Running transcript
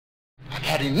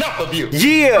had enough of you.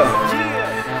 Yeah,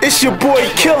 it's your boy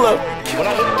Killer.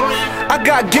 I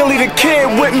got Gillie the Kid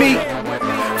with me.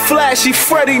 Flashy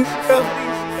Freddy,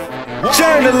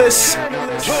 journalist.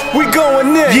 We going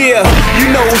in. Yeah, you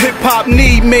know hip-hop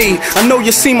need me. I know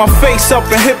you see my face up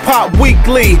in Hip-Hop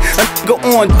Weekly. A nigga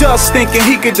on dust thinking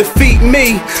he could defeat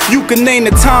me. You can name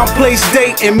the time, place,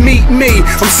 date, and meet me.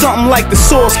 I'm something like the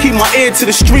Source, keep my ear to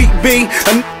the street, B.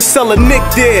 A nigga sell a nick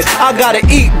dead, I gotta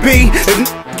eat, B.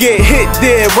 If get hit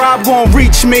there, Rob gon'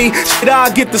 reach me. Shit,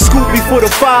 I'll get the scoop before the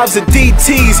 5s and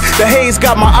DTs. The haze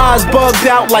got my eyes bugged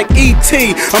out like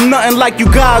E.T. I'm nothing like you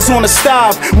guys on the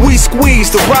stop. We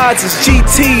squeeze, the rides is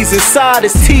GTs, inside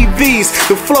is TVs.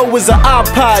 The flow is an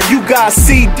iPod, you got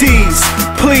CDs.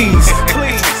 Please,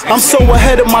 I'm so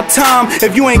ahead of my time.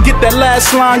 If you ain't get that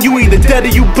last line, you either dead or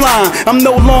you blind. I'm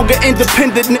no longer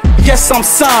independent, yes I'm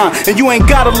signed. And you ain't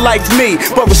gotta like me,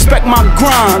 but respect my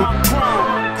grind.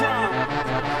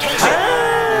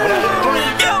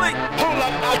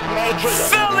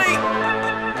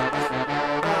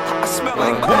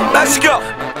 Let's go.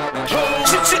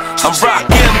 I'm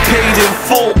rockin', paid in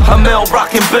full. I'm L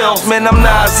rockin' bells, man. I'm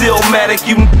not Illmatic.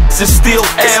 You niggas is still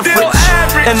average.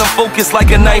 And I'm focused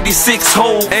like a 96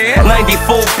 hole,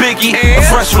 94 Biggie, a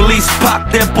fresh release pop.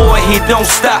 That boy, he don't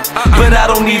stop. But I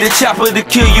don't need a chopper to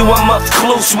kill you. I'm up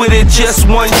close with it, just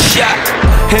one shot.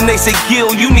 And they say,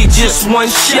 Gil, you need just one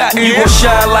shot. You gon'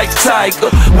 shine like Tiger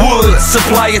Wood.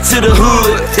 Supply it to the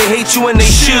hood. They hate you and they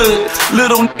should.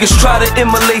 Little niggas try to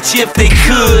immolate you if they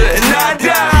could.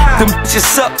 Them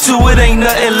bitches up to it, ain't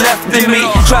nothing left in me.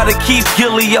 Try to keep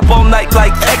Gillie up all night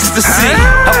like ecstasy.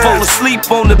 I fall asleep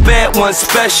on the bad one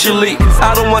especially.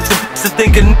 I don't want the bitch to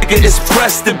think a nigga is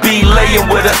pressed to be laying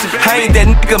with her. I ain't that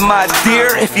nigga, my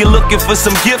dear. If you're looking for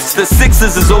some gifts, the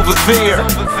Sixers is over there.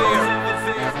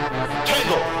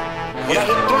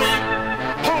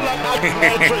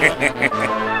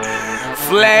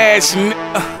 Flash,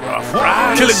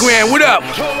 Kilogram, what up?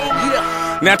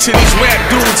 Now to these rap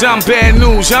dudes, I'm bad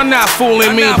news, y'all not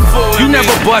fooling me. You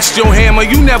never bust your hammer,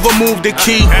 you never move the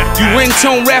key. You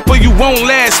ringtone rapper, you won't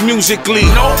last musically.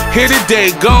 Here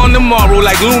today, gone tomorrow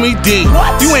like Loomy D.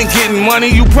 You ain't getting money,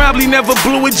 you probably never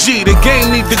blew a G. The game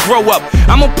need to grow up,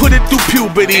 I'ma put it through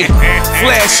puberty.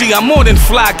 Flashy, I'm more than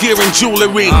fly gear and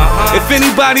jewelry. If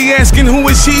anybody asking who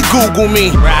is he, Google me.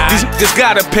 These niggas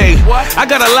gotta pay, I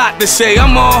got a lot to say.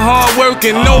 I'm all hard work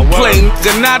and no play,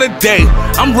 nigga, not a day.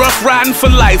 I'm rough riding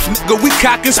for life, nigga, we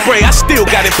cock and spray. I still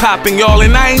got it popping, y'all,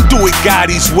 and I ain't do it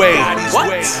Gotti's way. What?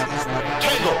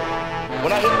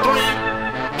 When I hit 3,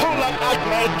 pull up like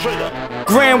mad trigger.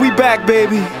 Grand, we back,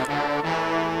 baby.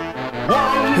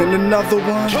 And another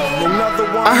one.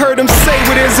 I heard him say,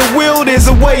 where there's a will, there's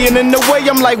a way. And in the way,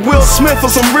 I'm like Will Smith or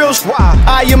some real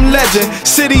I am legend.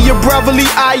 City of Beverly,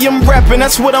 I am reppin'.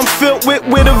 That's what I'm filled with,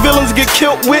 where the villains get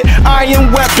killed with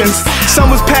iron weapons. Some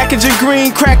was packaging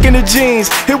green, cracking the jeans.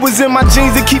 It was in my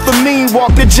jeans to keep a mean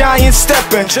walk, the giant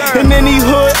steppin'. In any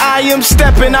hood, I am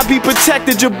steppin'. I be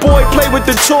protected, your boy play with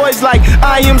the toys like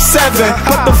I am 7.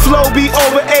 But the flow be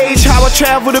overage, how I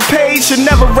travel the page. Should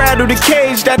never rattle the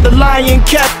cage that the lion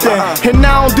kept in. And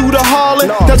I don't do the hauling,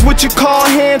 that's what you call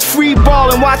hands free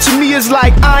ballin'. Watching me is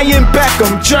like Iron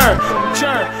Beckham,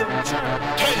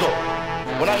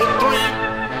 When I hit 3,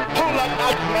 pull up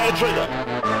like mad trigger.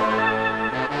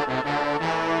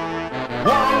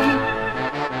 1